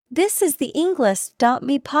This is the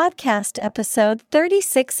Englist.me podcast episode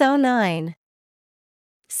 3609.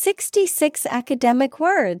 66 academic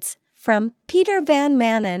words from Peter Van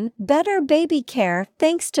Manen, Better Baby Care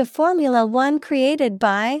thanks to Formula One, created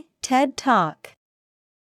by TED Talk.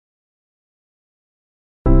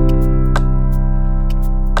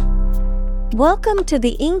 Welcome to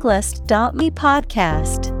the Englist.me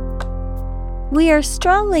podcast. We are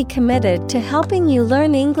strongly committed to helping you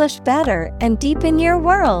learn English better and deepen your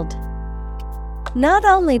world. Not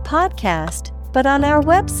only podcast, but on our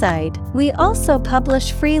website, we also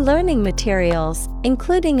publish free learning materials,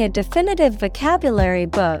 including a definitive vocabulary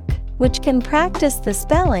book, which can practice the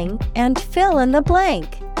spelling and fill in the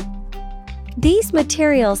blank. These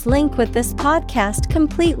materials link with this podcast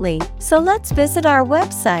completely, so let's visit our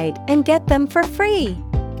website and get them for free.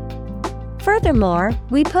 Furthermore,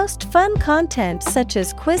 we post fun content such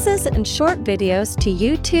as quizzes and short videos to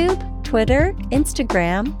YouTube, Twitter,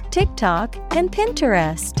 Instagram, TikTok, and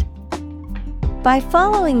Pinterest. By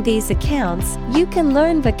following these accounts, you can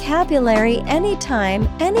learn vocabulary anytime,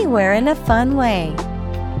 anywhere in a fun way.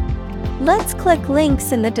 Let's click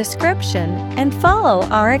links in the description and follow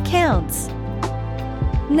our accounts.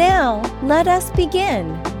 Now, let us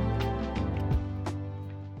begin.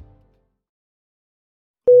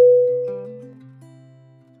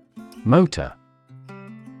 Motor.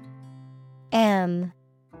 M-O-T-O-R.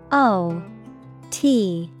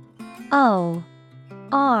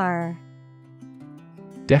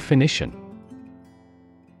 Definition: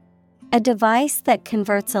 a device that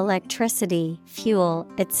converts electricity, fuel,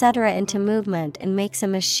 etc. into movement and makes a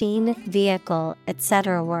machine, vehicle,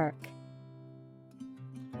 etc. work.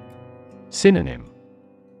 Synonym: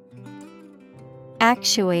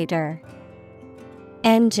 actuator,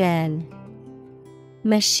 engine,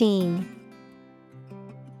 machine.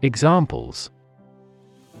 Examples: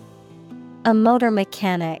 a motor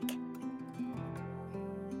mechanic,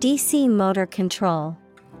 DC motor control.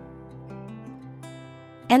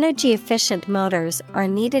 Energy-efficient motors are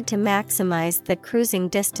needed to maximize the cruising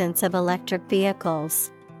distance of electric vehicles.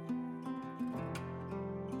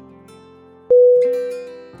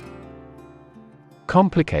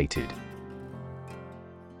 Complicated.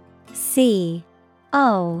 C-O-M-P-L-I-C-A-T-E-D.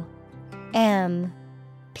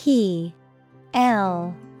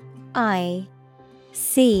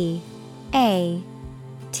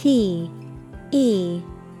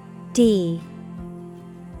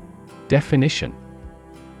 Definition: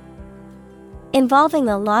 involving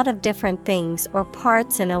a lot of different things or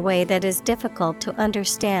parts in a way that is difficult to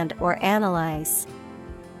understand or analyze.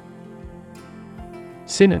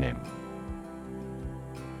 Synonym: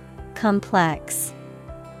 complex,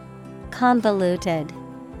 convoluted,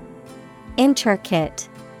 intricate.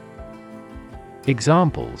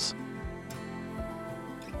 Examples: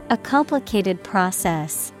 a complicated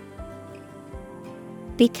process.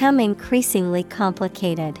 Become increasingly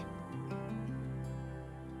complicated.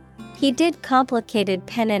 He did complicated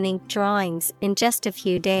pen and ink drawings in just a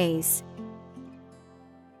few days.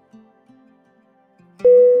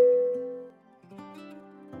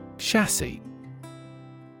 Chassis.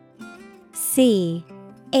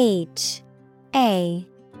 C-H-A-S-S-I-S.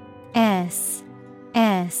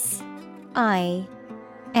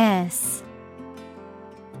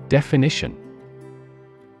 Definition: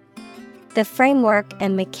 the framework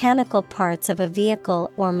and mechanical parts of a vehicle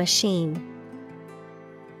or machine.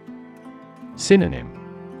 Synonym: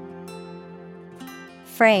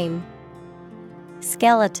 frame,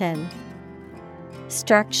 skeleton,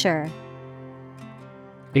 structure.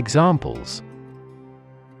 Examples: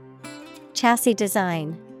 chassis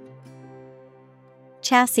design,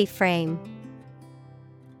 chassis frame.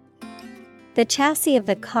 The chassis of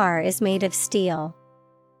the car is made of steel.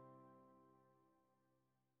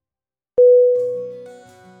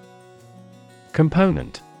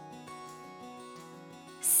 Component.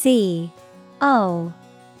 C-O-M-P-O-N-E-N-T.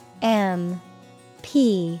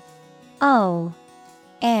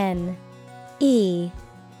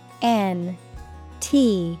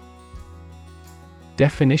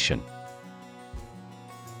 Definition: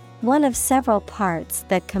 one of several parts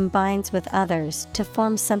that combines with others to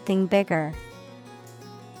form something bigger.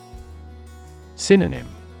 Synonym: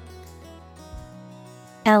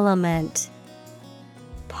 element,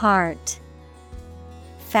 part,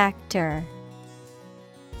 factor.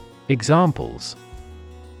 Examples: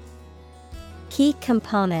 key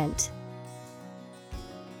component,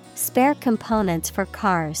 spare components for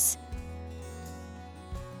cars.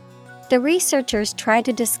 The researchers try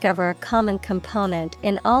to discover a common component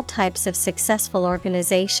in all types of successful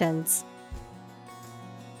organizations.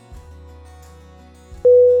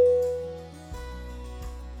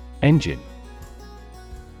 Engine.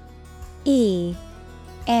 E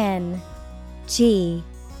N G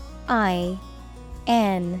I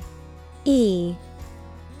N E.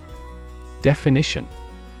 Definition: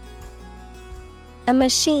 a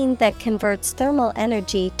machine that converts thermal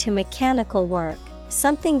energy to mechanical work,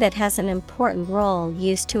 something that has an important role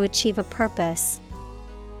used to achieve a purpose.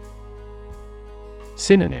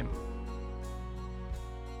 Synonym: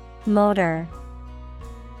 Motor,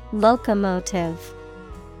 locomotive,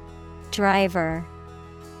 driver.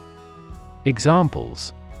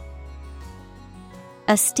 Examples: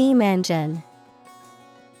 a steam engine,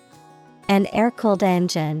 an air-cooled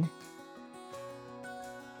engine.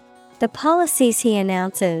 The policies he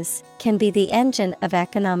announces can be the engine of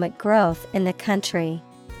economic growth in the country.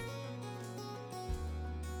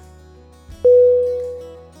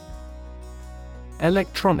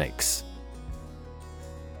 Electronics.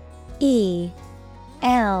 E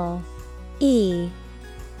L E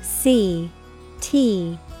C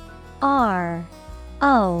T R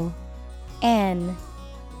O N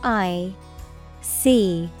I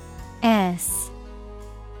C S.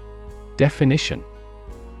 Definition: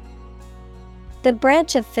 the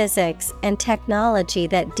branch of physics and technology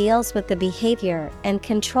that deals with the behavior and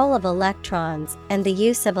control of electrons and the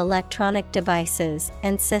use of electronic devices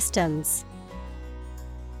and systems.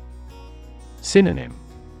 Synonym: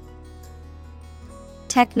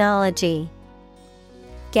 technology,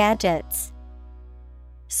 gadgets,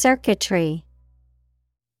 circuitry.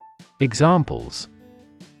 Examples: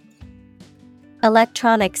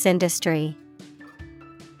 electronics industry,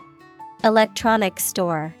 electronics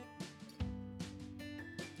store.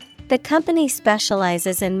 The company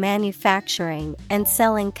specializes in manufacturing and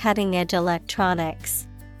selling cutting-edge electronics.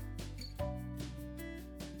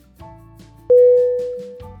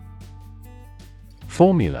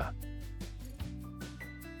 Formula.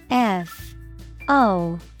 F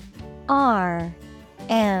O R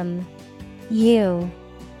M U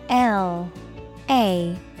L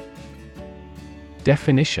A.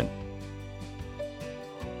 Definition: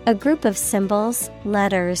 a group of symbols,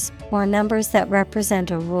 letters, or numbers that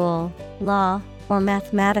represent a rule, law, or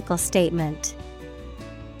mathematical statement.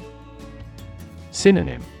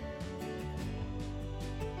 Synonym: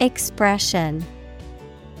 expression,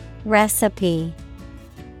 recipe,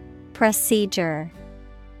 procedure.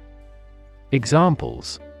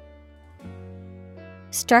 Examples: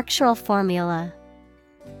 structural formula,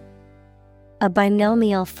 a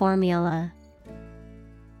binomial formula.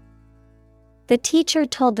 The teacher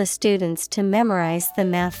told the students to memorize the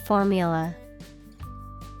math formula.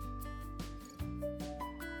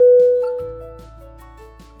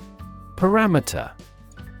 Parameter.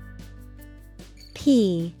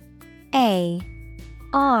 P A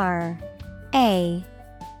R A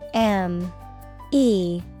M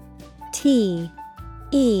E T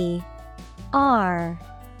E R.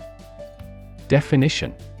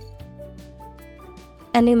 Definition: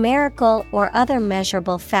 a numerical or other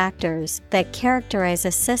measurable factors that characterize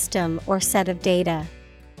a system or set of data.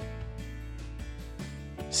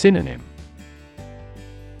 Synonym: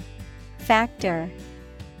 factor,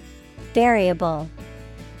 variable,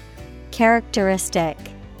 characteristic.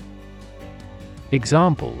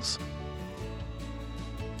 Examples: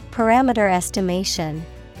 parameter estimation,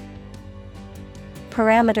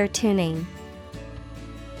 parameter tuning.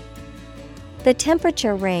 The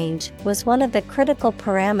temperature range was one of the critical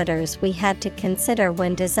parameters we had to consider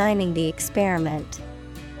when designing the experiment.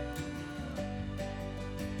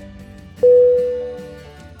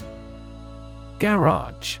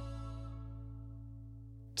 Garage.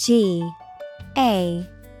 G A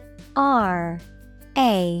R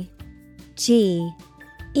A G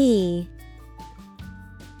E.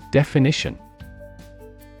 Definition: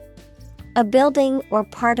 a building or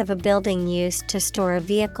part of a building used to store a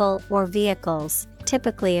vehicle or vehicles,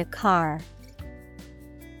 typically a car.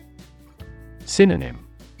 Synonym: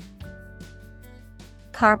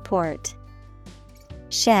 carport,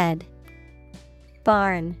 shed,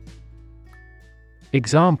 barn.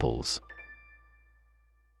 Examples: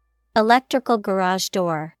 electrical garage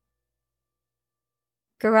door,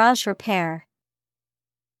 garage repair.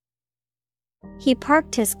 He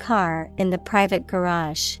parked his car in the private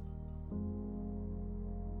garage.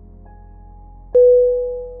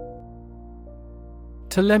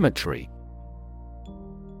 Telemetry.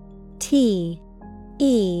 T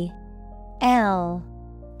E L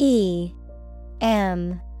E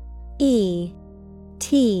M E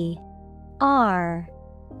T R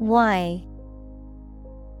Y.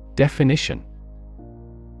 Definition: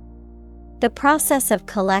 the process of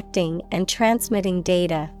collecting and transmitting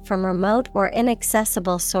data from remote or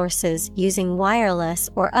inaccessible sources using wireless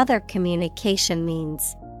or other communication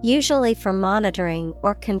means, usually for monitoring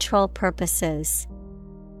or control purposes.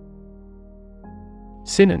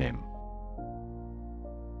 Synonym: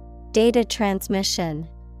 Data transmission,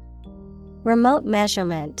 remote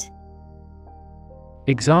measurement.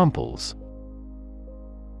 Examples: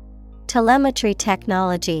 Telemetry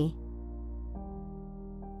technology,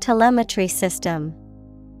 telemetry system.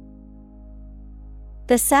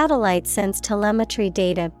 The satellite sends telemetry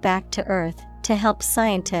data back to Earth to help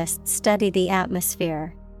scientists study the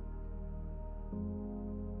atmosphere.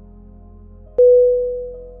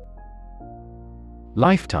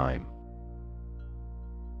 Lifetime.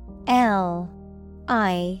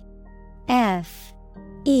 Lifetime.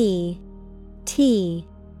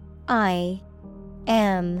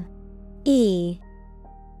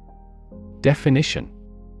 Definition: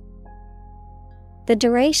 The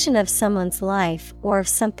duration of someone's life or of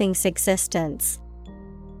something's existence.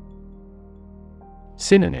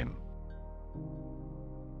 Synonym: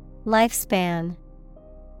 Lifespan,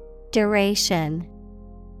 duration.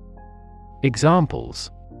 Examples: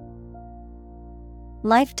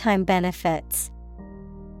 Lifetime benefits.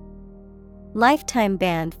 Lifetime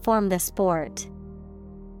ban formed the sport.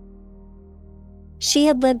 She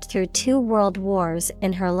had lived through 2 world wars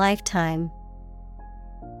in her lifetime.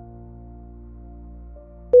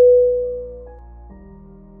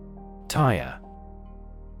 Tire.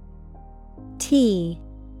 T-I-R-E.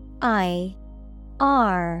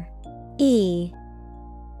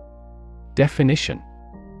 Definition: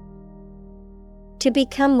 To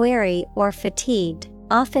become weary or fatigued,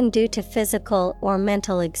 often due to physical or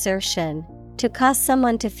mental exertion. To cause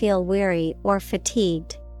someone to feel weary or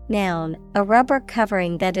fatigued. Noun, a rubber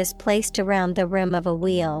covering that is placed around the rim of a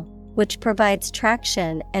wheel, which provides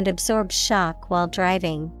traction and absorbs shock while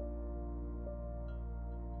driving.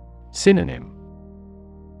 Synonym: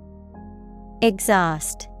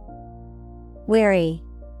 Exhaust, weary,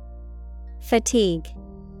 fatigue.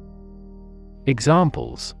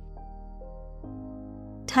 Examples: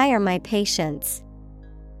 Tire my patience.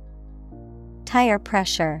 Tire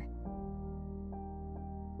pressure.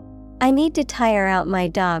 I need to tire out my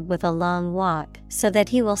dog with a long walk so that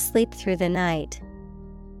he will sleep through the night.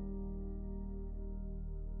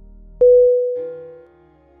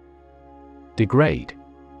 Degrade.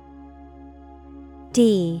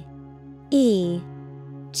 D-E-G-R-A-D-E.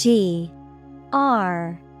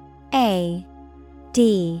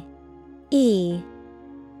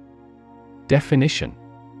 Definition: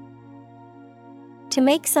 To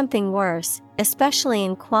make something worse, especially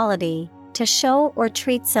in quality. To show or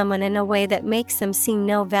treat someone in a way that makes them see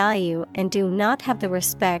no value and do not have the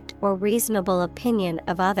respect or reasonable opinion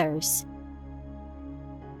of others.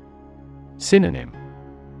 Synonym: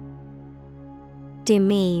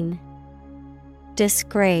 Demean,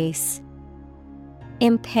 disgrace,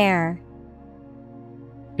 impair.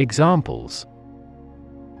 Examples: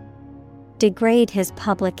 Degrade his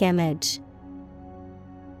public image.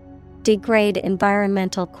 Degrade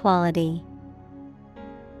environmental quality.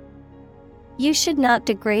 You should not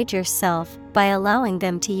degrade yourself by allowing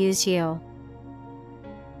them to use you.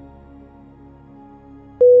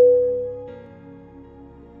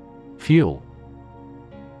 Fuel.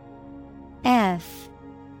 F-U-E-L.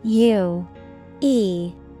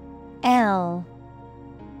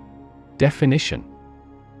 Definition: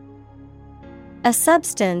 A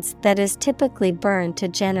substance that is typically burned to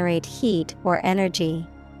generate heat or energy.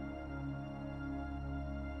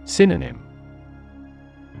 Synonym: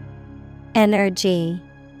 Energy,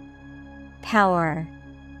 power,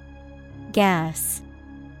 gas.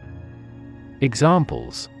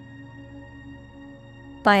 Examples: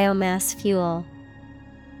 Biomass fuel.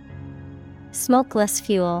 Smokeless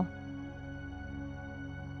fuel.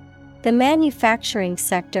 The manufacturing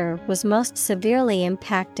sector was most severely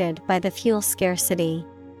impacted by the fuel scarcity.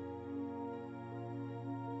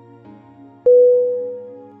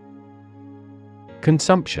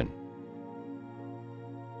 Consumption.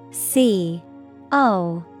 C-O-N-S-U-M-P-T-I-O-N.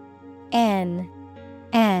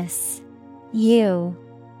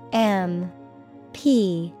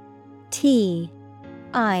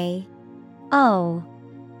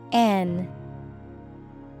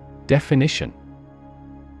 Definition: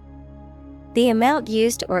 The amount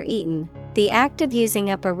used or eaten, the act of using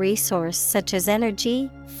up a resource such as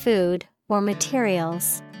energy, food, or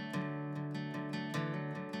materials.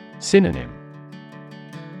 Synonym: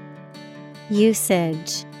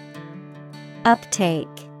 Usage, uptake,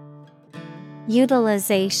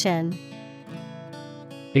 utilization.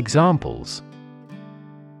 Examples: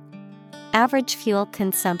 Average fuel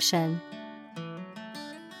consumption.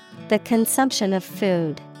 The consumption of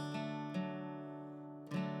food.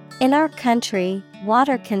 In our country,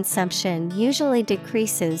 water consumption usually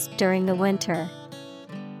decreases during the winter.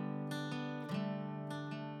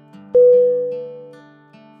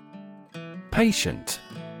 Patient.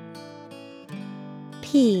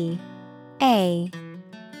 P-A-T-I-E-N-T.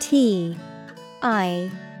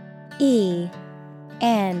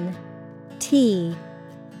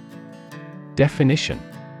 Definition: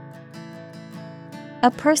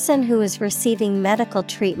 a person who is receiving medical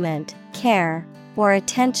treatment, care, or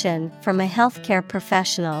attention from a healthcare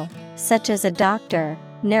professional, such as a doctor,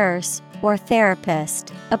 nurse, or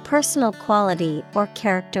therapist, a personal quality or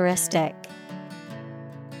characteristic.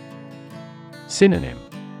 Synonym: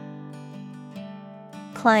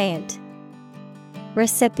 Client,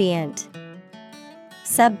 recipient,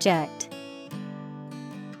 subject.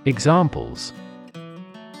 Examples: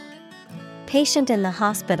 patient in the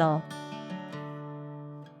hospital,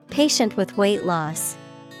 patient with weight loss.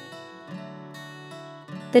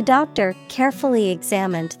 The doctor carefully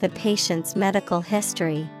examined the patient's medical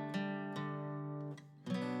history.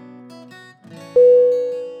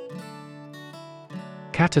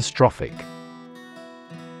 Catastrophic.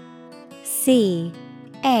 C-A-T-A-S-T-R-O-P-H-I-C.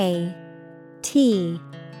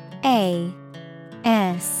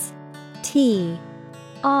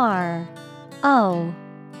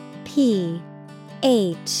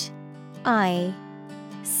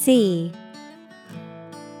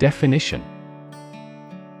 Definition: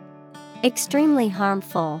 extremely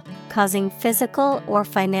harmful, causing physical or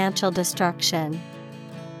financial destruction.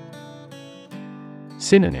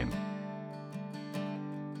 Synonym: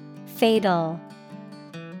 fatal,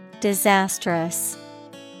 disastrous,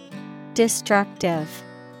 destructive.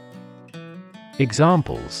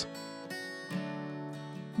 Examples: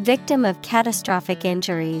 victim of catastrophic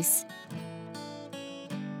injuries,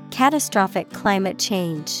 catastrophic climate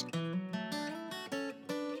change.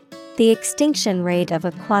 The extinction rate of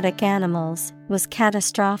aquatic animals was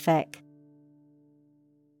catastrophic.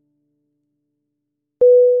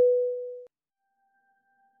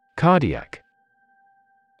 Cardiac.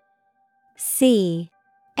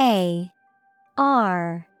 C-A-R-D-I-A-C.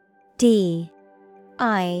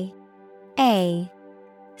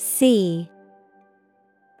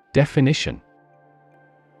 Definition: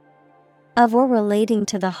 of or relating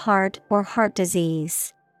to the heart or heart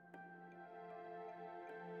disease.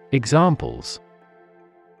 Examples: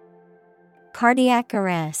 cardiac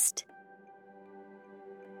arrest,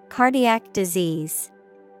 cardiac disease.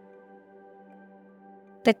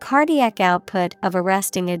 The cardiac output of a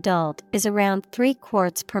resting adult is around 3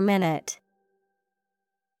 quarts per minute.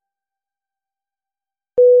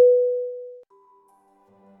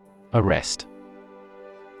 Arrest.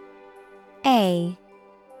 A-R-R-E-S-T.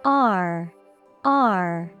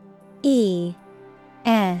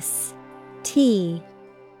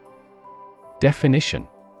 Definition: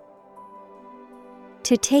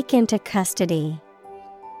 to take into custody.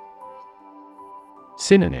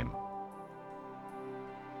 Synonym: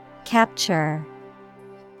 capture,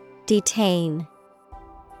 detain,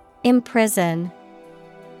 imprison.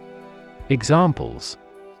 Examples: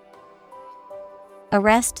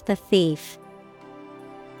 arrest the thief,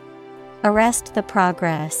 arrest the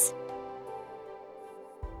progress.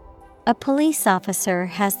 A police officer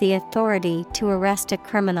has the authority to arrest a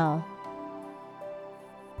criminal.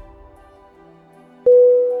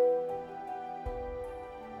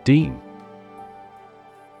 Deem.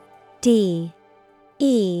 D-E-E-M.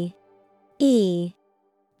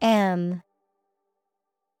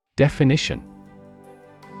 Definition: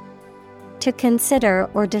 to consider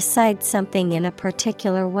or decide something in a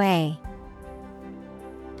particular way.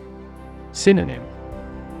 Synonym: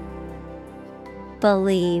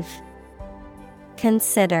 believe,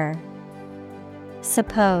 consider,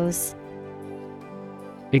 suppose.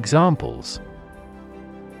 Examples: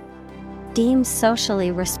 deem socially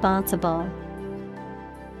responsible,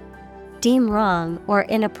 deem wrong or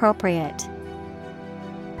inappropriate.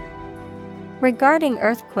 Regarding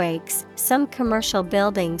earthquakes, some commercial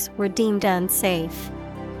buildings were deemed unsafe.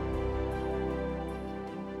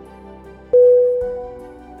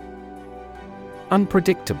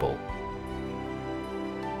 Unpredictable.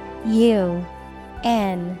 U-N-P-R-E-D-I-C-T-A-B-L-E.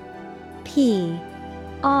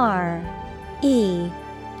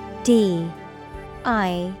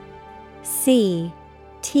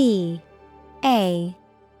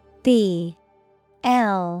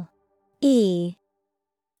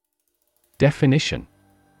 Definition: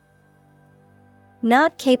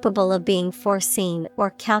 not capable of being foreseen or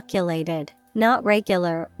calculated, not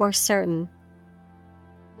regular or certain.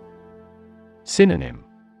 Synonym: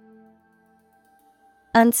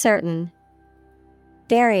 uncertain,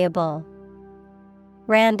 variable,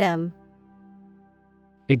 random.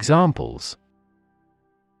 Examples: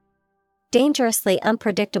 dangerously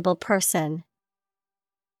unpredictable person.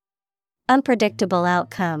 Unpredictable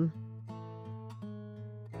outcome.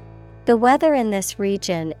 The weather in this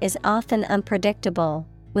region is often unpredictable,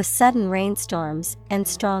 with sudden rainstorms and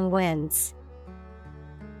strong winds.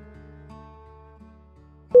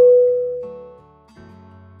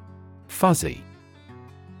 Fuzzy.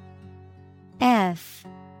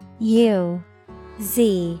 F-U-Z-Z-Y.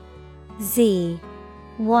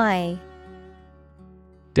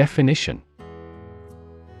 Definition: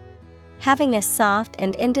 having a soft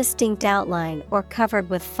and indistinct outline or covered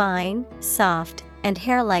with fine, soft, and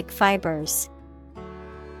hair-like fibers.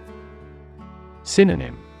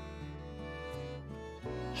 Synonym: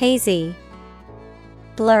 hazy,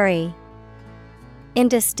 blurry,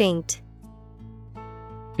 indistinct.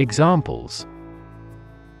 Examples: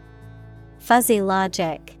 fuzzy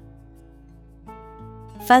logic,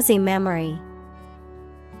 fuzzy memory.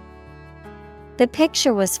 The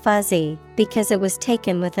picture was fuzzy because it was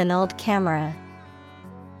taken with an old camera.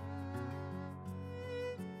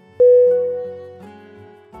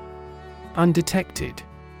 Undetected.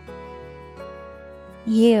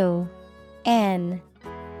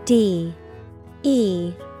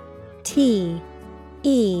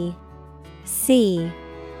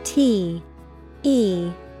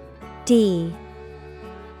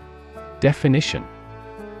 Definition: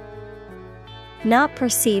 not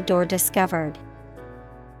perceived or discovered.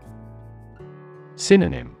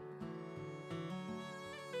 Synonym: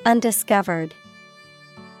 undiscovered,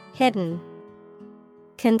 hidden,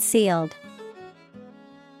 concealed.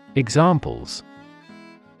 Examples: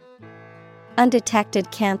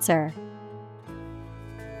 undetected cancer.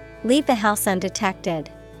 Leave the house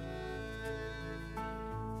undetected.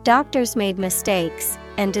 Doctors made mistakes,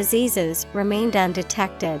 and diseases remained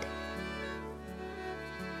undetected.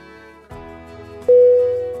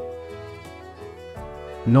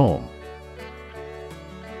 Norm.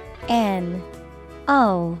 N-O-R-M.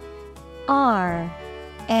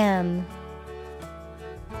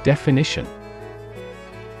 Definition: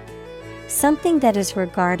 something that is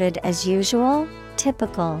regarded as usual,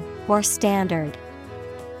 typical, or standard.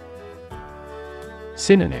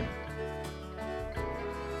 Synonym: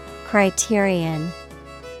 criterion,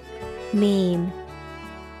 mean,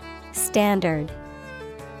 standard.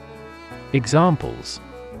 Examples: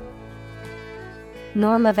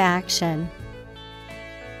 norm of action,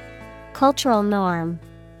 cultural norm.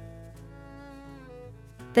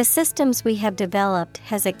 The systems we have developed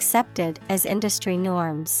has accepted as industry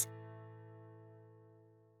norms.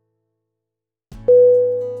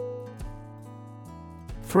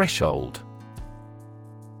 Threshold.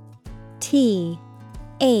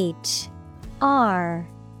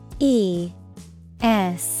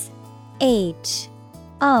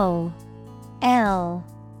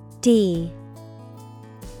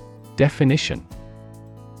 Definition: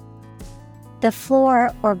 the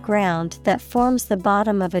floor or ground that forms the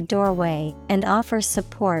bottom of a doorway and offers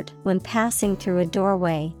support when passing through a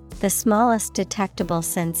doorway, the smallest detectable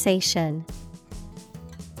sensation.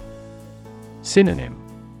 Synonym: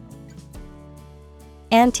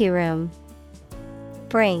 anteroom,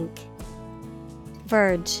 brink,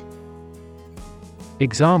 verge.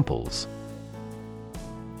 Examples: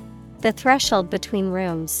 the threshold between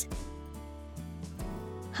rooms.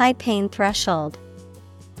 High pain threshold.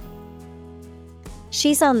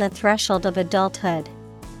 She's on the threshold of adulthood.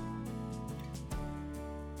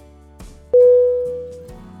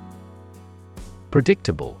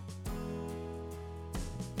 Predictable.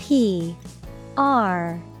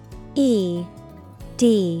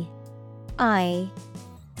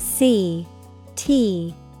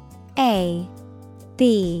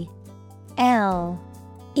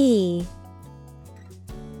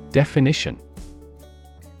 Definition: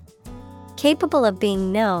 capable of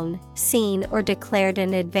being known, seen, or declared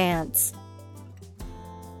in advance.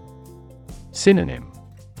 Synonym: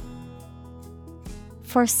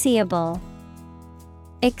 foreseeable,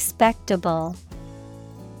 expectable,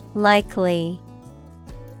 likely.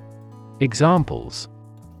 Examples: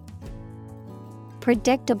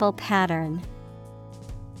 predictable pattern.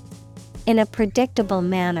 In a predictable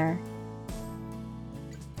manner.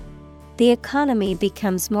 The economy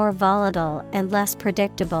becomes more volatile and less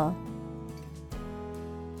predictable.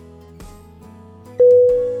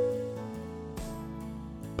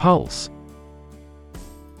 Pulse.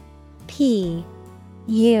 P-U-L-S-E.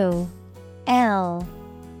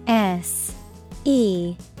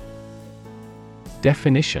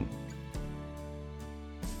 Definition: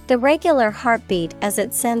 the regular heartbeat as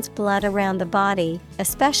it sends blood around the body,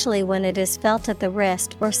 especially when it is felt at the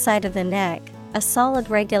wrist or side of the neck, a solid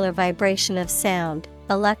regular vibration of sound,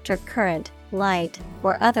 electric current, light,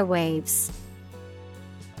 or other waves.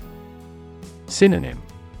 Synonym: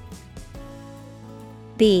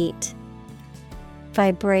 Beat,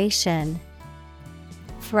 vibration,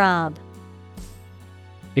 throb.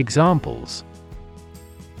 Examples: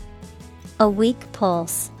 A weak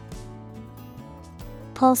pulse,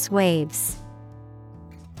 pulse waves.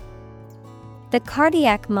 The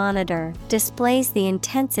cardiac monitor displays the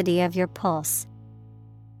intensity of your pulse.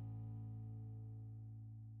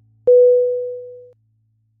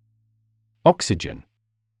 Oxygen.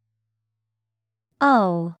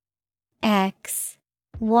 O X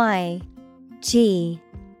Y G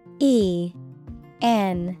E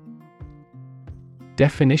N.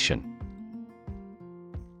 Definition: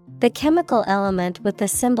 The chemical element with the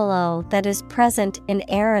symbol O that is present in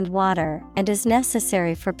air and water and is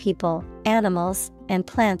necessary for people, animals, and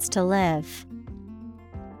plants to live.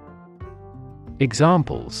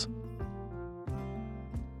 Examples: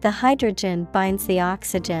 The hydrogen binds the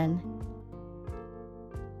oxygen.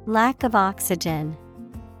 Lack of oxygen.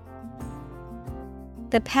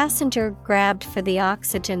 The passenger grabbed for the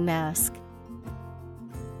oxygen mask.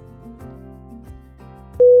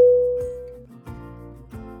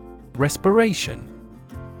 Respiration.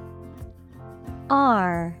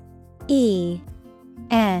 R E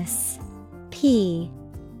S P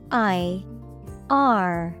I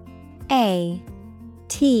R A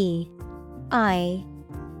T I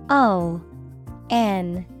O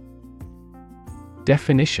N.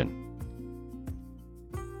 Definition: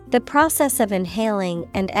 The process of inhaling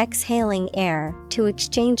and exhaling air to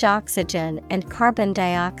exchange oxygen and carbon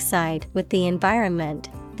dioxide with the environment,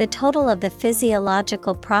 the total of the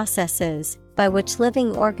physiological processes by which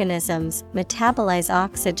living organisms metabolize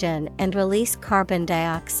oxygen and release carbon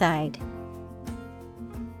dioxide.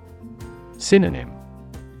 Synonym: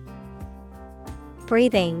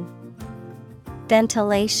 Breathing,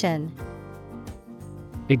 ventilation.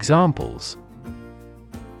 Examples: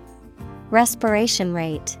 Respiration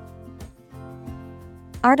rate,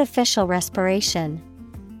 artificial respiration.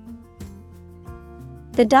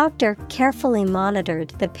 The doctor carefully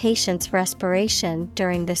monitored the patient's respiration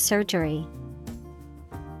during the surgery.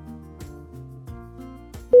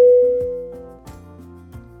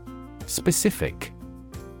 Specific.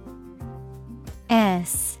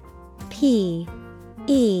 S P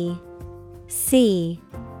E C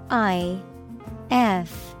I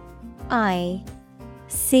F I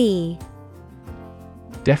C.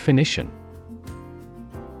 Definition: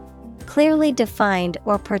 Clearly defined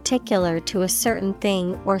or particular to a certain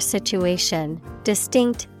thing or situation,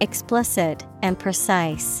 distinct, explicit, and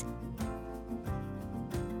precise.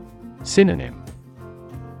 Synonym: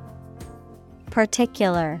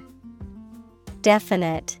 Particular,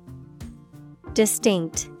 definite,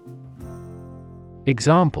 distinct.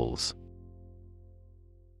 Examples: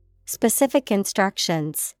 Specific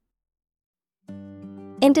instructions.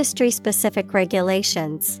 Industry-specific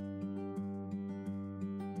regulations.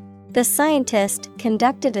 The scientist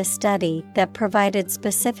conducted a study that provided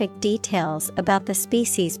specific details about the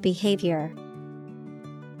species' behavior.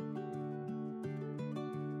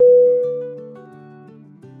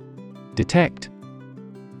 Detect.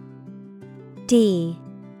 D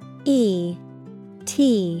E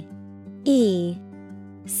T E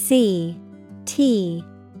C T.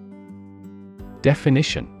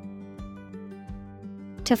 Definition: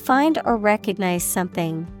 To find or recognize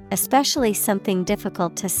something, especially something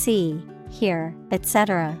difficult to see, hear,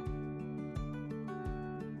 etc.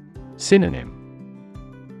 Synonym: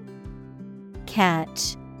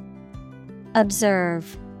 Catch,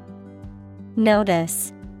 observe,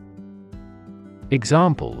 notice.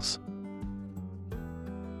 Examples: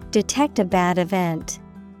 Detect a bad event.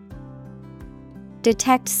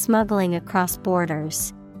 Detect smuggling across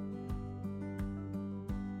borders.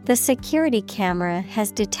 The security camera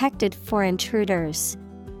has detected 4 intruders.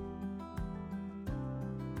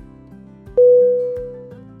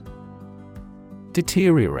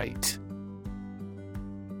 Deteriorate.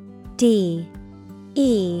 D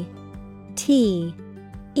E T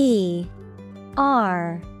E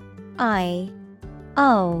R I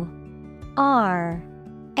O R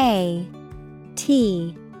A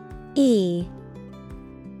T E.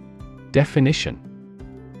 Definition: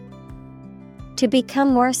 To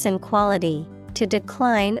become worse in quality, to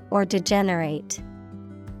decline or degenerate.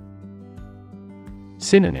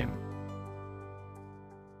 Synonym: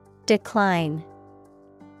 Decline,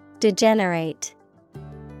 degenerate,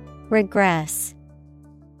 regress.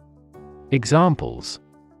 Examples: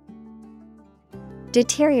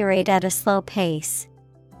 Deteriorate at a slow pace.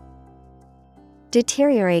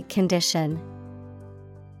 Deteriorate condition.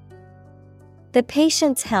 The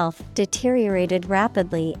patient's health deteriorated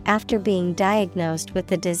rapidly after being diagnosed with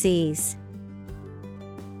the disease.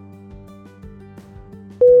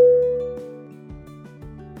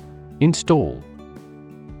 Install.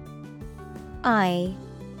 INSTALL.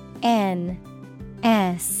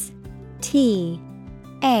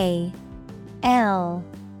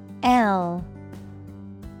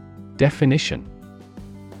 Definition.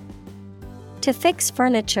 To fix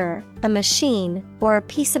furniture, a machine, or a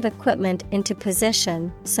piece of equipment into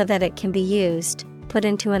position so that it can be used, put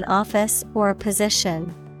into an office or a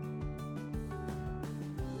position.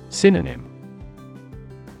 Synonym.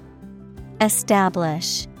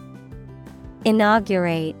 Establish,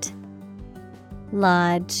 inaugurate,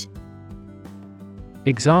 lodge.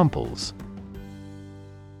 Examples.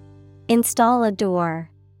 Install a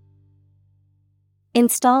door.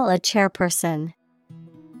 Install a chairperson.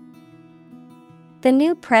 The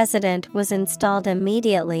new president was installed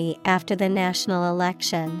immediately after the national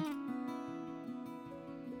election.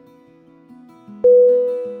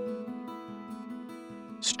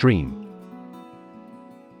 Stream.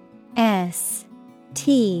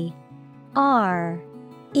 STREAM.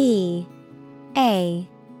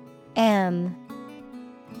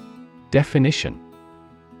 Definition.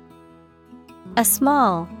 A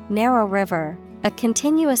small, narrow river, a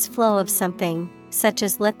continuous flow of something, such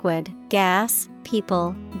as liquid, gas,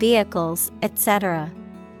 people, vehicles, etc.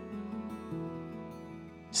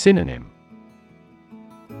 Synonym.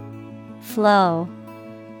 Flow,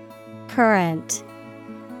 current,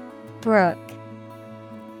 brook.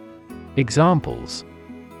 Examples.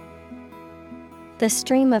 The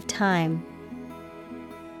stream of time.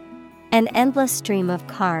 An endless stream of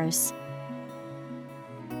cars.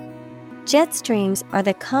 Jet streams are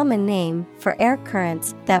the common name for air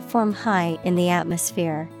currents that form high in the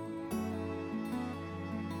atmosphere.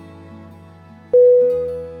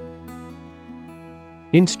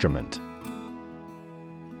 Instrument.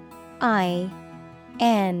 INSTRUMENT.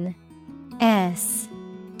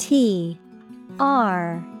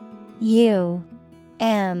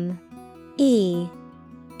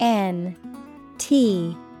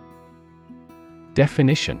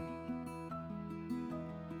 Definition.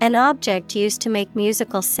 An object used to make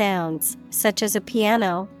musical sounds, such as a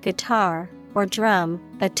piano, guitar, or drum,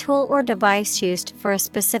 a tool or device used for a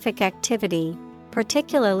specific activity,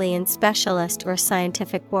 particularly in specialist or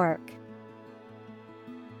scientific work.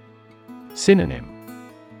 Synonym.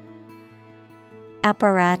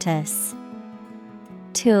 Apparatus,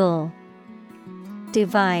 tool,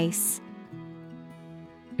 device.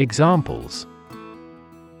 Examples.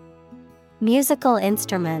 Musical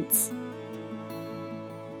instruments.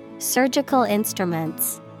 Surgical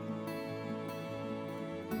instruments.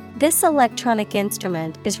 This electronic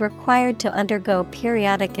instrument is required to undergo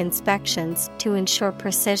periodic inspections to ensure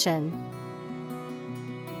precision.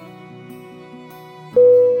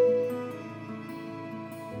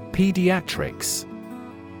 Pediatrics.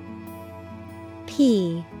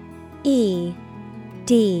 Pediatrics.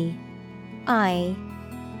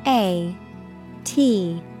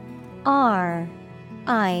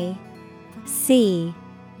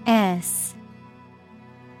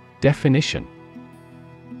 Definition.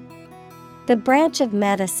 The branch of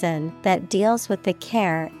medicine that deals with the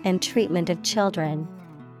care and treatment of children.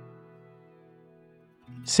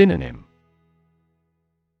 Synonym.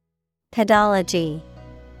 Pedology,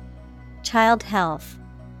 child health.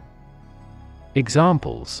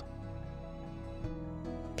 Examples.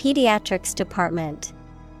 Pediatrics department.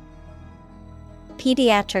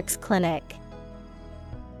 Pediatrics clinic.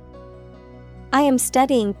 I am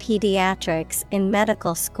studying pediatrics in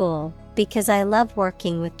medical school because I love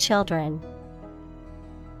working with children.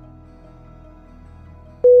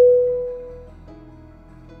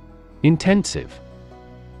 Intensive.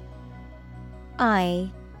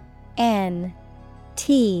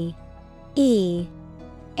 INTENSIVE.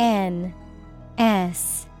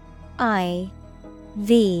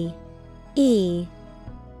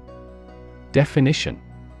 Definition.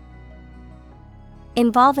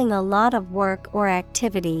 Involving a lot of work or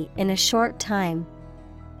activity in a short time.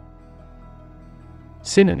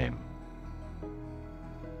 Synonym.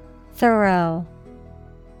 Thorough,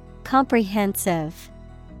 comprehensive,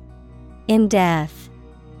 in-depth.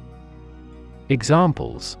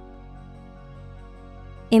 Examples.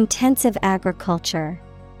 Intensive agriculture.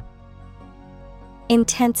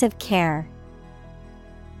 Intensive care.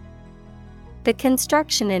 The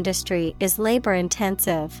construction industry is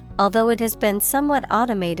labor-intensive, although it has been somewhat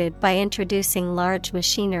automated by introducing large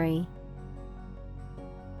machinery.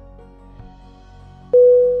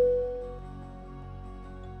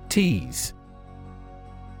 Tease.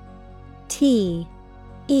 TEASE.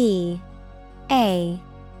 A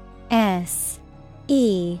S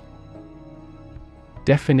E.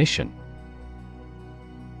 Definition: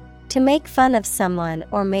 To make fun of someone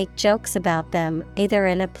or make jokes about them, either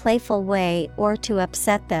in a playful way or to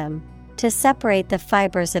upset them. To separate the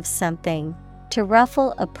fibers of something. To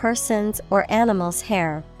ruffle a person's or animal's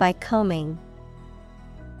hair by combing.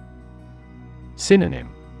 Synonym: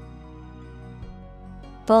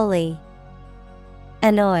 Bully,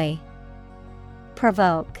 annoy,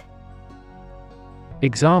 provoke.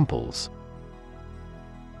 Examples: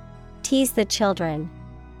 Tease the children.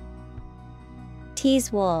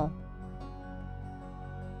 Tease wool.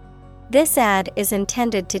 This ad is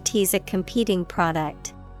intended to tease a competing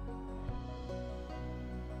product.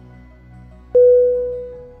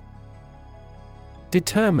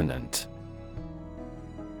 Determinant.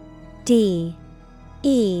 D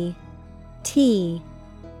E T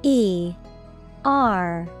E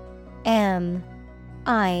R M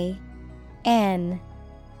I N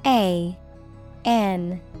A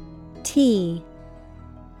N T.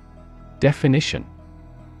 Definition: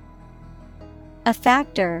 A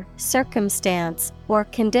factor, circumstance, or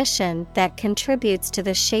condition that contributes to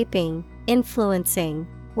the shaping, influencing,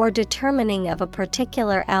 or determining of a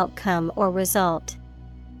particular outcome or result.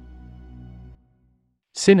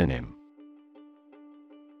 Synonym: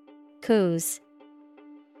 Cause,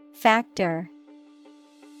 factor,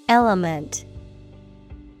 element.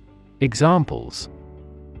 Examples: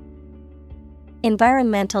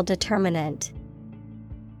 Environmental determinant.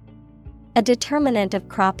 A determinant of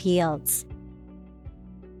crop yields.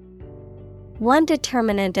 One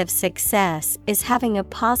determinant of success is having a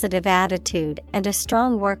positive attitude and a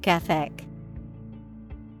strong work ethic.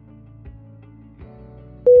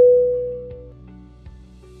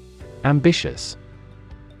 Ambitious.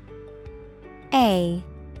 A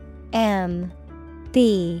M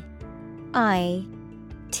B I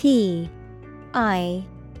T I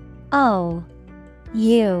O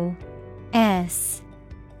U S.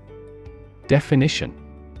 Definition: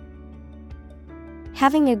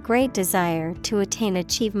 Having a great desire to attain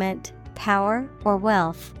achievement, power, or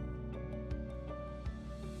wealth.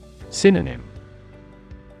 Synonym: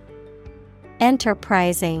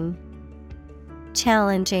 Enterprising,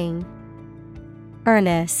 challenging,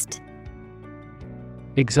 earnest.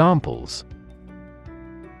 Examples: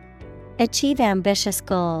 Achieve ambitious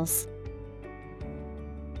goals.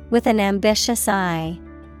 With an ambitious eye.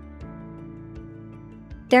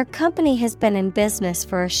 Their company has been in business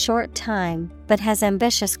for a short time, but has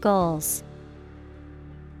ambitious goals.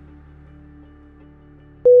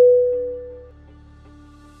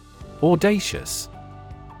 Audacious.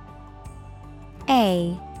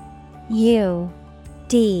 A U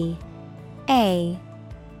D A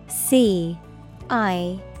C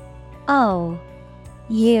I O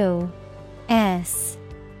U S.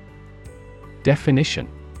 Definition: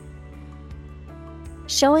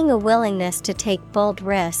 Showing a willingness to take bold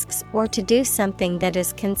risks or to do something that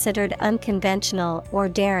is considered unconventional or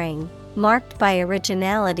daring, marked by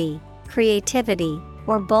originality, creativity,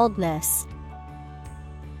 or boldness.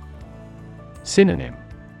 Synonym: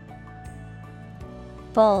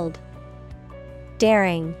 Bold,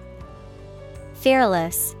 daring,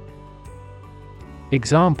 fearless.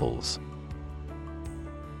 Examples: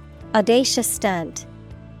 Audacious stunt.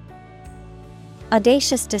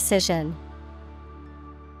 Audacious decision.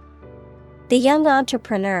 The young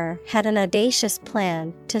entrepreneur had an audacious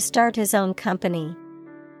plan to start his own company.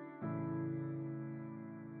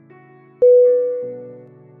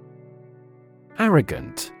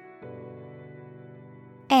 Arrogant.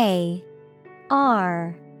 A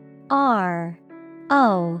R R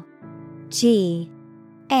O G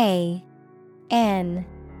A N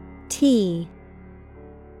T.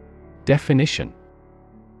 Definition: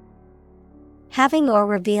 Having or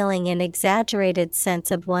revealing an exaggerated sense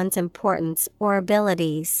of one's importance or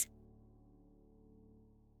abilities.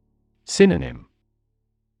 Synonym: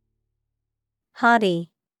 Haughty,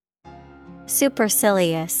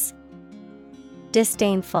 supercilious,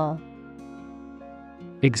 disdainful.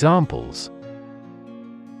 Examples: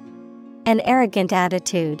 An arrogant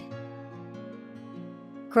attitude.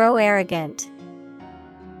 Grow arrogant.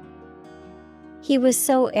 He was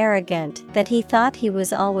so arrogant that he thought he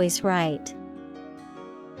was always right.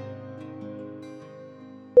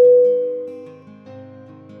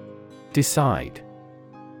 Decide.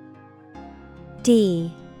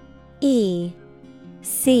 D E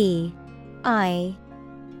C I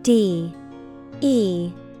D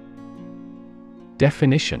E.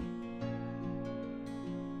 Definition: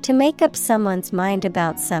 To make up someone's mind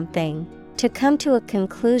about something, to come to a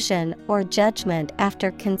conclusion or judgment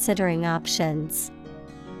after considering options.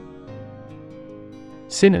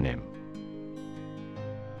 Synonym: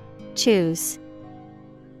 choose,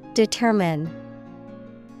 determine,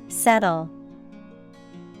 settle.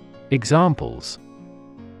 Examples: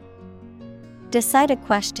 decide a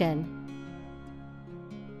question,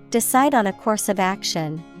 decide on a course of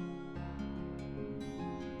action.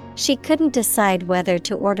 She couldn't decide whether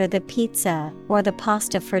to order the pizza or the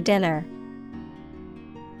pasta for dinner.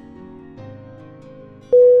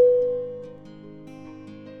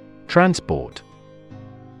 Transport.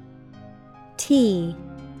 Transport.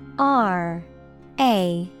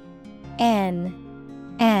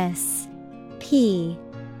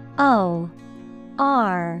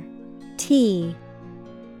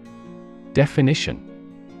 Definition: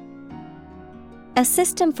 a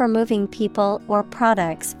system for moving people or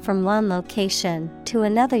products from one location to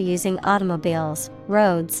another using automobiles,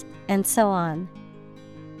 roads, and so on.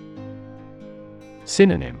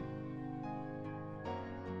 Synonym: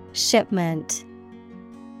 shipment,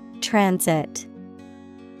 transit,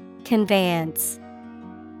 conveyance.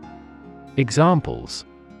 Examples: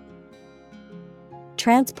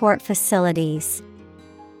 transport facilities,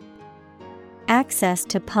 access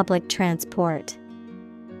to public transport.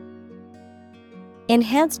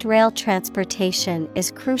 Enhanced rail transportation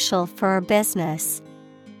is crucial for our business.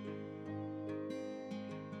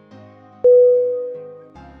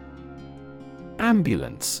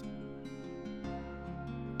 Ambulance.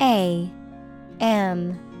 A-M-B-U-L-A-N-C-E.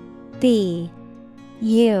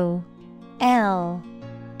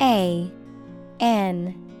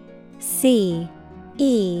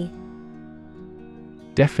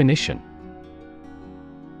 Definition: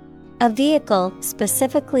 a vehicle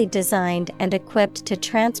specifically designed and equipped to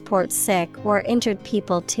transport sick or injured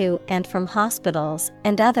people to and from hospitals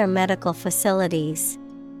and other medical facilities.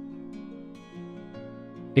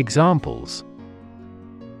 Examples: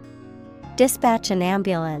 dispatch an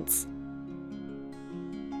ambulance,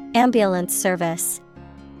 ambulance service.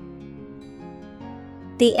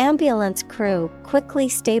 The ambulance crew quickly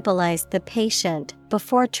stabilized the patient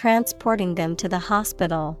before transporting them to the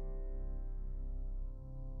hospital.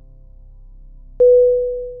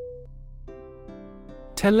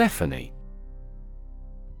 Telephony.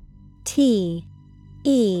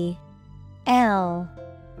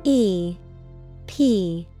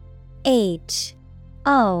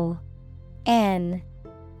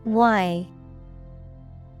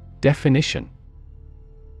 Definition: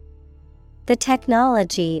 the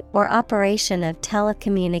technology or operation of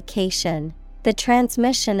telecommunication, the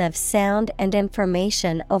transmission of sound and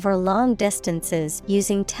information over long distances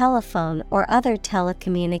using telephone or other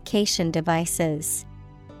telecommunication devices.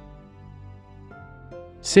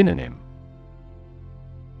 Synonym: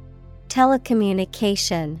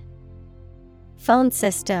 telecommunication, phone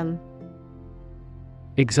system.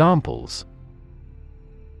 Examples: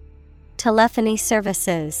 telephony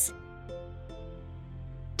services,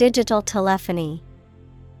 digital telephony.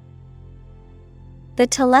 The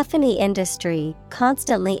telephony industry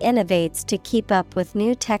constantly innovates to keep up with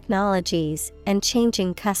new technologies and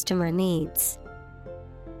changing customer needs.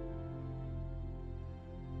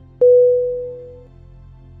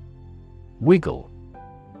 Wiggle.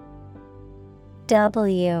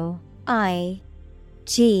 W-I-G-G-L-E.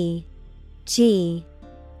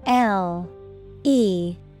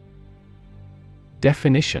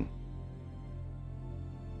 Definition: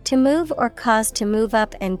 to move or cause to move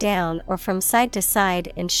up and down or from side to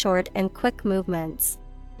side in short and quick movements.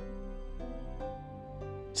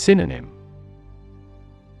 Synonym: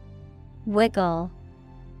 wiggle,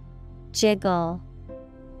 jiggle,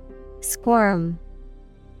 squirm.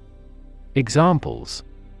 Examples: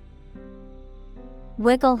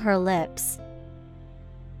 wiggle her lips,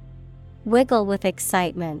 wiggle with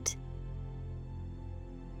excitement.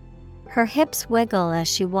 Her hips wiggle as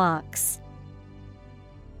she walks.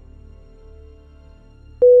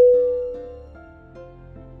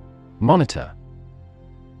 Monitor.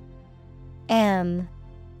 M-O-N-I-T-O-R.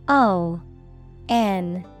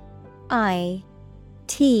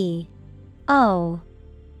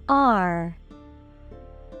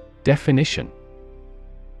 Definition: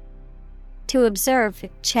 to observe,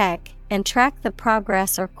 check, and track the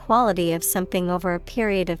progress or quality of something over a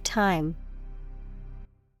period of time.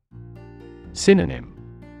 Synonym: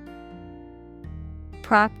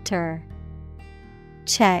 proctor,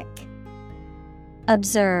 check,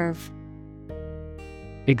 observe.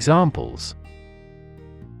 Examples: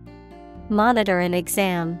 monitor an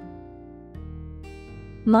exam,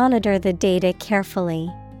 monitor the data carefully.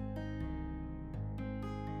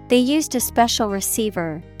 They used a special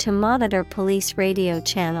receiver to monitor police radio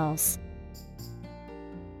channels.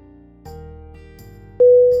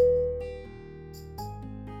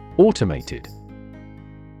 Automated.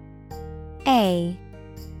 A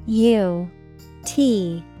U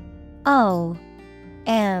T O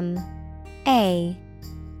M A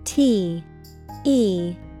T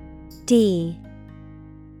E D.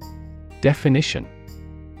 Definition: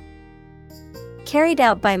 carried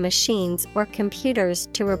out by machines or computers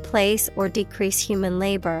to replace or decrease human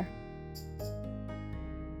labor.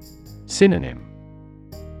 Synonym: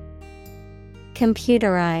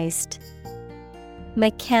 Computerized,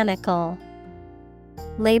 mechanical,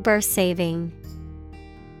 labor-saving.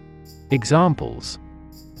 Examples: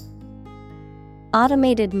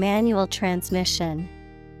 Automated manual transmission.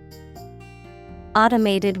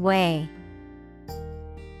 Automated way.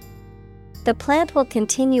 The plant will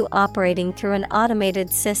continue operating through an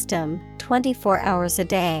automated system 24 hours a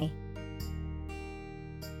day.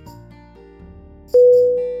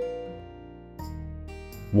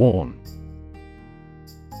 Warn.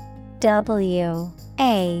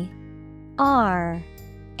 W-A-R-N.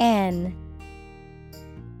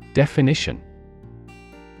 Definition: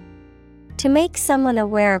 to make someone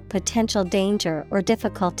aware of potential danger or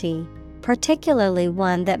difficulty, particularly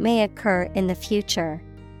one that may occur in the future.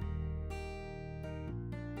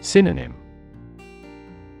 Synonym: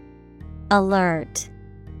 Alert,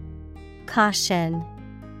 caution,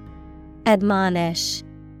 admonish.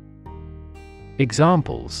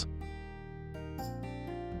 Examples: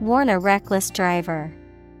 warn a reckless driver.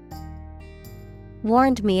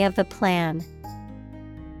 Warned me of the plan.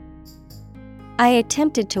 I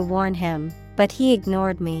attempted to warn him, but he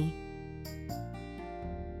ignored me.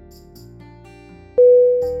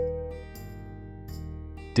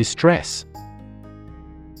 Distress.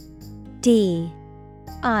 D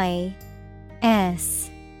I S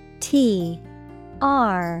T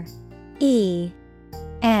R E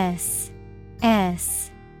S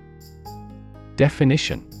S.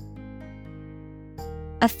 Definition: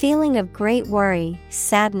 a feeling of great worry,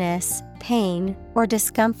 sadness, pain, or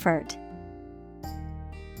discomfort.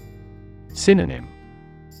 Synonym: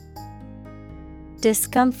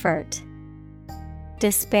 discomfort,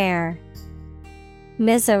 despair,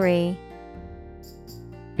 misery.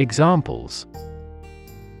 Examples: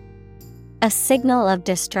 a signal of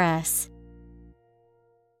distress.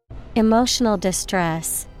 Emotional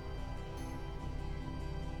distress.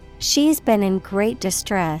 She's been in great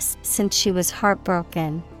distress since she was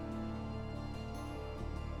heartbroken.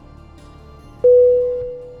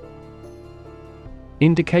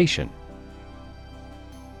 Indication.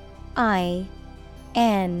 I-N-D-I-C-A-T-I-O-N.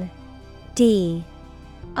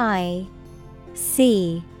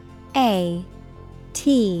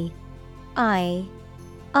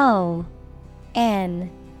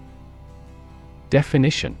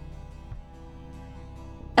 Definition: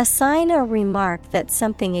 a sign or remark that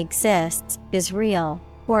something exists, is real,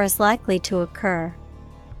 or is likely to occur.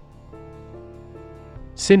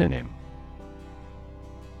 Synonym: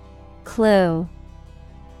 Clue,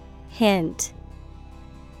 hint,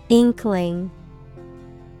 inkling.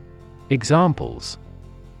 Examples: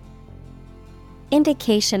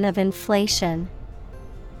 indication of inflation.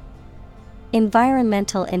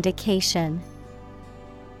 Environmental indication.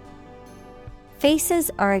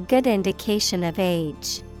 Faces are a good indication of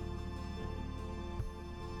age.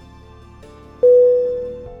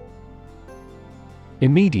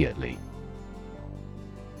 Immediately.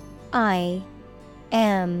 I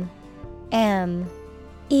M M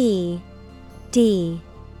E D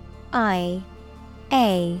I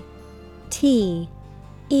A T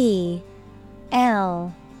E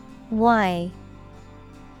L Y.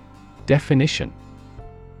 Definition: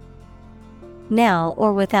 now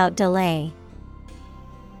or without delay.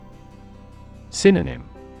 Synonym: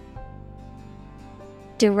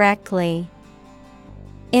 directly,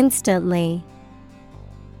 instantly,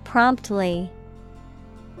 promptly.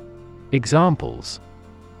 Examples: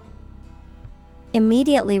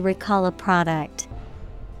 immediately recall a product.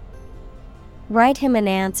 Write him an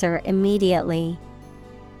answer immediately.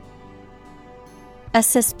 A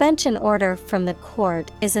suspension order from the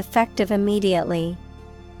court is effective immediately.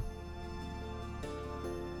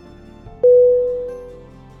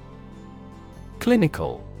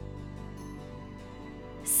 Clinical.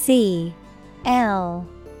 C L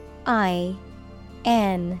I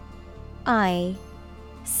N I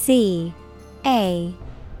C A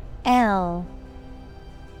L.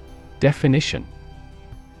 Definition: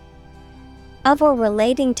 of or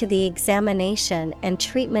relating to the examination and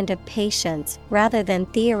treatment of patients rather than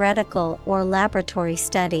theoretical or laboratory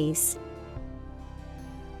studies.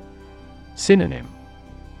 Synonym: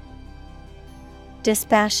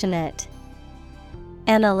 dispassionate,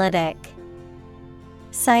 analytic,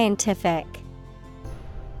 scientific.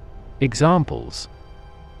 Examples: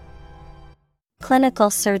 clinical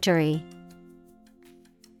surgery.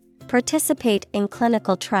 Participate in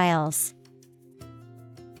clinical trials.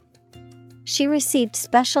 She received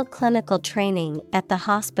special clinical training at the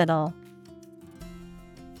hospital.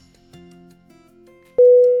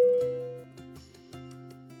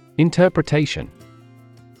 Interpretation.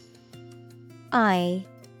 INTERPREtation.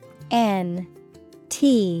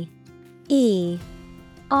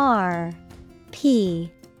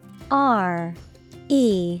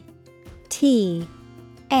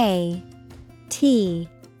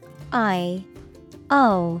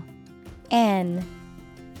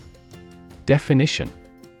 Definition.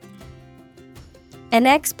 An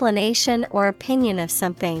explanation or opinion of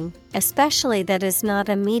something, especially that is not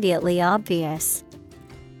immediately obvious.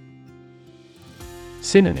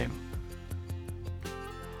 Synonym.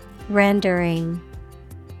 Rendering,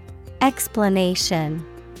 explanation,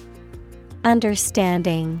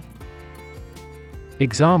 understanding.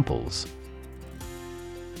 Examples.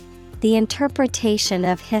 The interpretation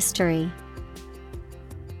of history.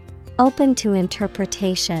 Open to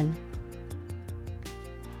interpretation.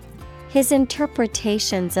 His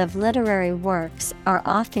interpretations of literary works are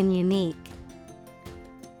often unique.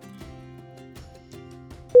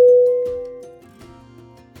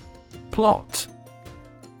 Plot.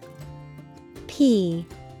 P-L-O-T.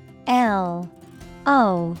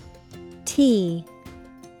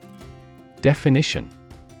 Definition.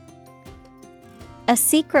 A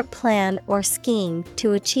secret plan or scheme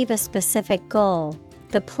to achieve a specific goal.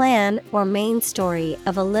 The plan or main story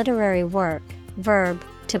of a literary work. Verb,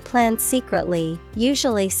 to plan secretly,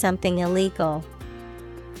 usually something illegal.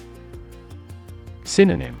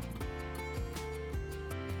 Synonym.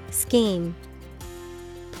 Scheme,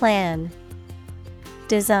 plan,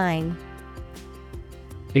 design.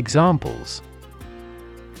 Examples.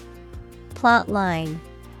 Plot line.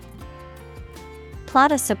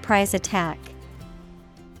 Plot a surprise attack.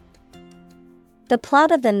 The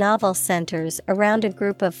plot of the novel centers around a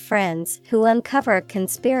group of friends who uncover a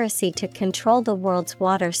conspiracy to control the world's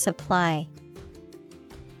water supply.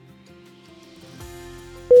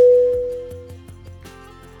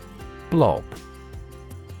 Blob.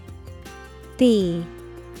 B-L-O-B.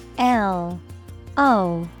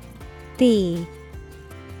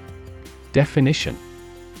 Definition.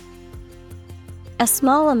 A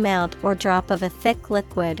small amount or drop of a thick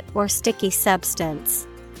liquid or sticky substance.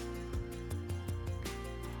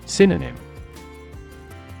 Synonym.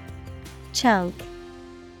 Chunk,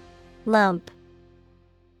 lump,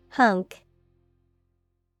 hunk.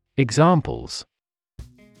 Examples.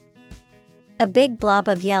 A big blob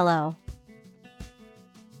of yellow.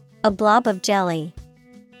 A blob of jelly.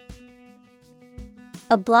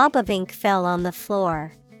 A blob of ink fell on the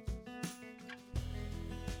floor.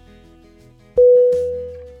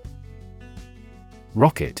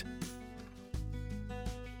 Rocket.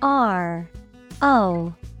 R-O-C-K-E-T.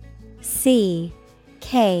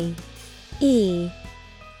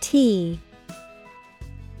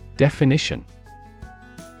 Definition.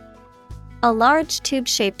 A large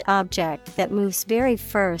tube-shaped object that moves very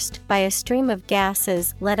first by a stream of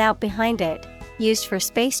gases let out behind it, used for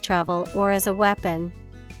space travel or as a weapon.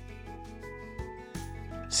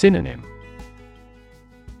 Synonym.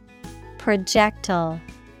 Projectile,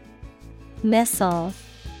 missile.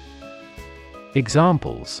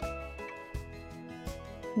 Examples.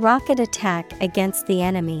 Rocket attack against the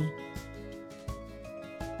enemy.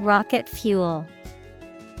 Rocket fuel.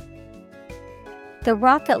 The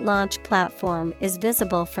rocket launch platform is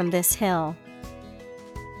visible from this hill.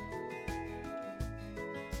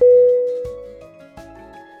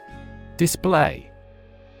 Display.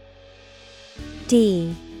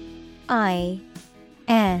 D-I-S-P-L-A-Y.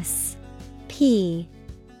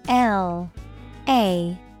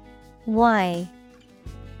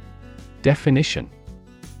 Definition.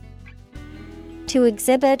 To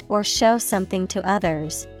exhibit or show something to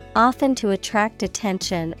others, often to attract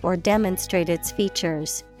attention or demonstrate its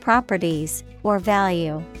features, properties, or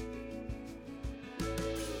value.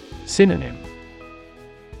 Synonym.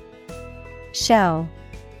 Show,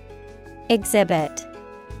 exhibit,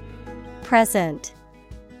 present.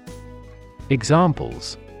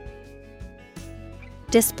 Examples.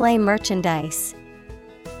 Display merchandise.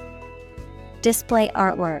 Display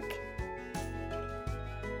artwork.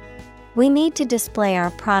 We need to display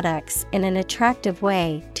our products in an attractive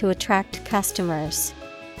way to attract customers.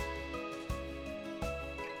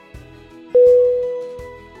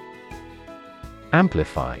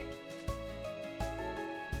 Amplify.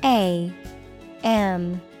 A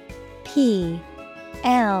M P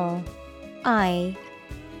L I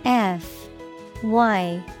F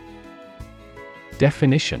Y.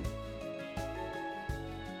 Definition.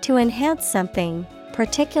 To enhance something,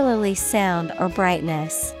 particularly sound or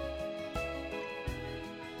brightness.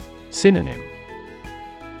 Synonym: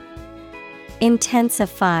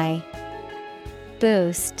 intensify,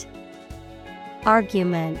 boost,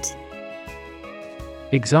 argument.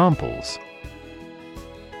 Examples: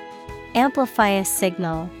 Amplify a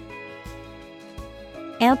signal.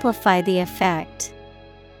 Amplify the effect.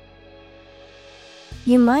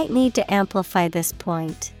 You might need to amplify this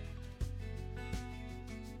point.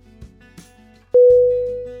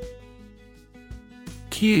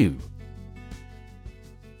 Cue.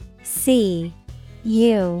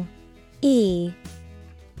 C-U-E.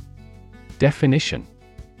 Definition: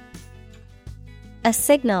 A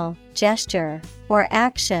signal, gesture, or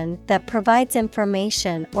action that provides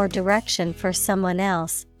information or direction for someone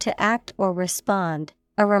else to act or respond,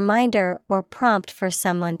 a reminder or prompt for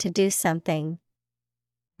someone to do something.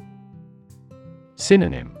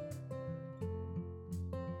 Synonym: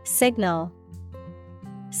 Signal,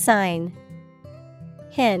 sign,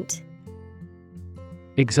 hint.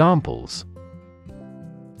 Examples: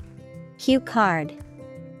 Cue card.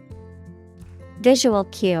 Visual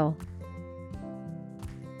cue.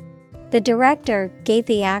 The director gave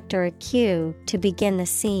the actor a cue to begin the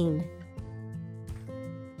scene.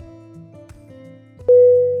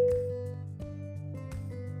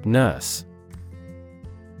 Nurse.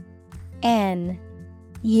 N-U-R-S-E.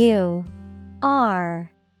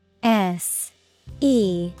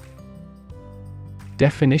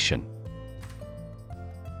 Definition: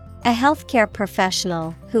 A healthcare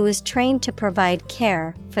professional who is trained to provide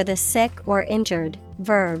care for the sick or injured.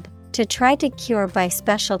 Verb, to try to cure by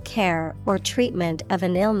special care or treatment of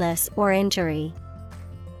an illness or injury.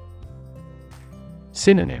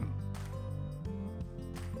 Synonym: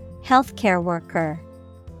 Healthcare worker,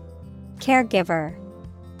 caregiver,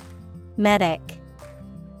 medic.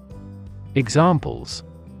 Examples: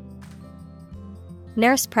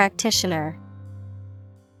 Nurse practitioner,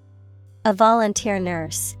 a volunteer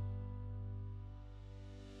nurse.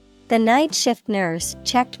 The night shift nurse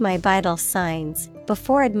checked my vital signs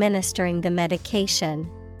before administering the medication.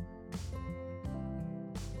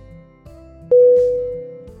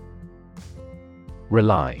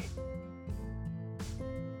 Rely.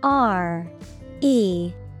 R-E-L-Y.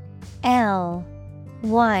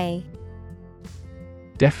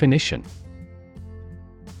 Definition: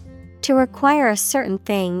 To require a certain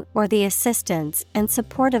thing or the assistance and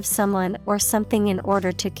support of someone or something in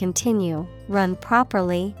order to continue, run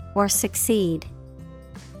properly, or succeed.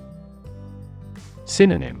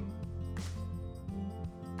 Synonym: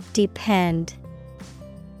 Depend,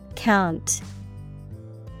 count,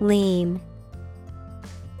 lean.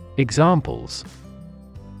 Examples: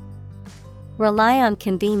 Rely on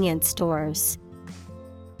convenience stores.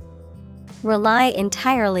 Rely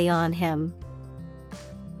entirely on him.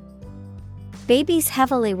 Babies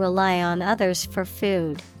heavily rely on others for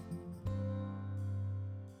food.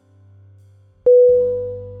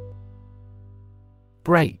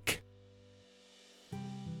 Break.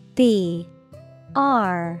 B-R-A-K-E.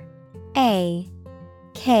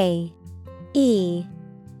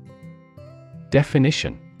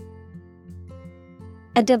 Definition: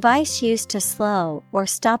 A device used to slow or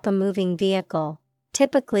stop a moving vehicle,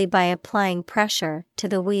 typically by applying pressure to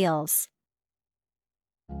the wheels.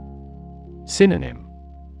 Synonym: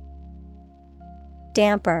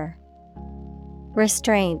 Damper,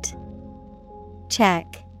 restraint, check.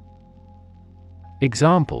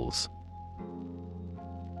 Examples: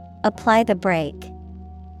 Apply the brake.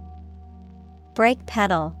 Brake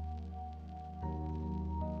pedal.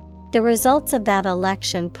 The results of that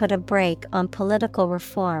election put a brake on political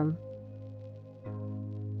reform.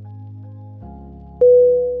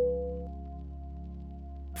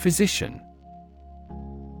 Physician.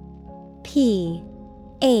 P-H-Y-S-I-C-I-A-N.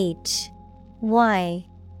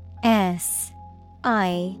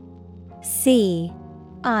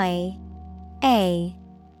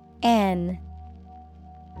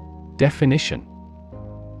 Definition: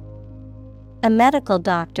 A medical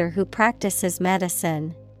doctor who practices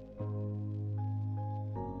medicine.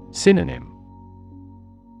 Synonym: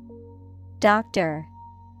 Doctor,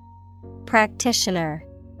 practitioner,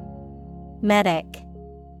 medic.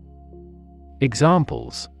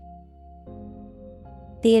 Examples: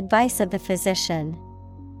 The advice of the physician.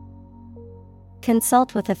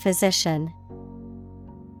 Consult with a physician.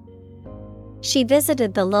 She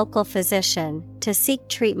visited the local physician to seek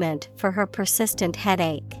treatment for her persistent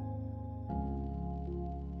headache.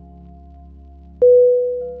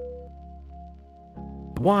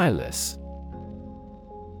 Wireless.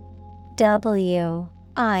 W-I-R-E-L-E-S-S.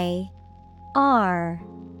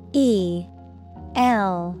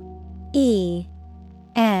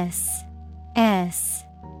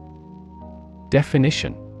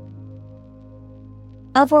 Definition: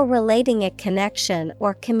 Of or relating a connection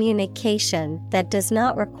or communication that does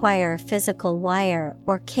not require a physical wire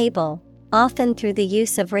or cable, often through the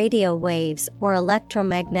use of radio waves or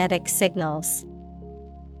electromagnetic signals.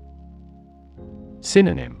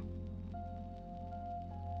 Synonym: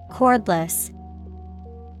 Cordless,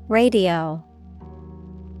 radio.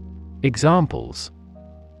 Examples: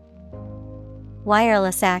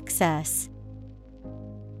 Wireless access,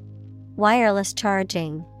 wireless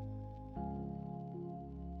charging.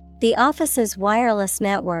 The office's wireless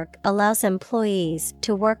network allows employees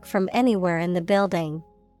to work from anywhere in the building.